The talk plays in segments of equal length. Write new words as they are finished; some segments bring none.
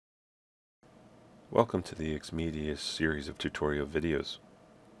Welcome to the XMedius series of tutorial videos.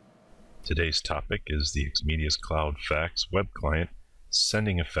 Today's topic is the XMedius Cloud Fax Web Client,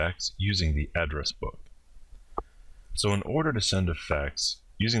 sending a fax using the address book. So in order to send a fax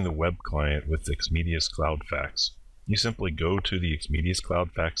using the web client with XMedius Cloud Fax, you simply go to the XMedius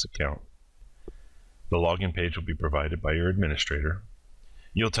Cloud Fax account. The login page will be provided by your administrator.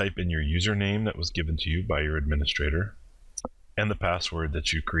 You'll type in your username that was given to you by your administrator and the password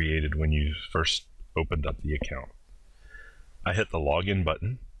that you created when you first opened up the account. I hit the login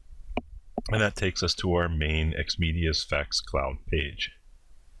button, and that takes us to our main XMediusFAX Cloud page.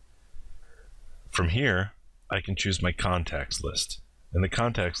 From here, I can choose my contacts list, and the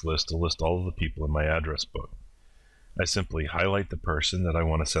contacts list will list all of the people in my address book. I simply highlight the person that I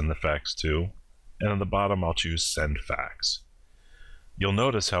want to send the fax to, and on the bottom I'll choose Send Fax. You'll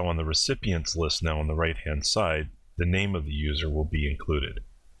notice how on the recipients list now on the right hand side, the name of the user will be included.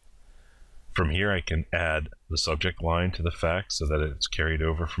 From here I can add the subject line to the fax so that it's carried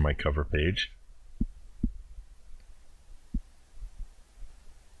over from my cover page.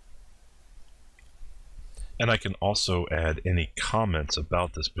 And I can also add any comments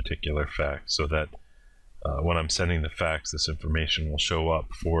about this particular fax so that when I'm sending the fax, this information will show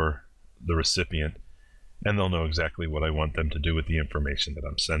up for the recipient and they'll know exactly what I want them to do with the information that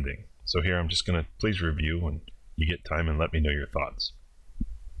I'm sending. So here I'm just going to please review when you get time and let me know your thoughts.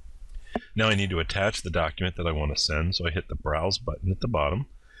 Now I need to attach the document that I want to send, so I hit the Browse button at the bottom.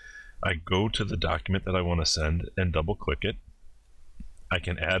 I go to the document that I want to send and double click it. I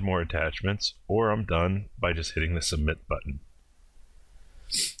can add more attachments, or I'm done by just hitting the Submit button.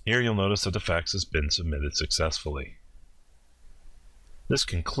 Here you'll notice that the fax has been submitted successfully. This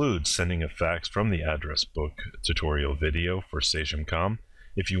concludes sending a fax from the address book tutorial video for Sejam.com.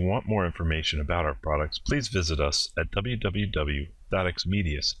 If you want more information about our products, please visit us at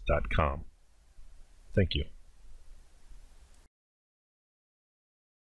www.xmedius.com. Thank you.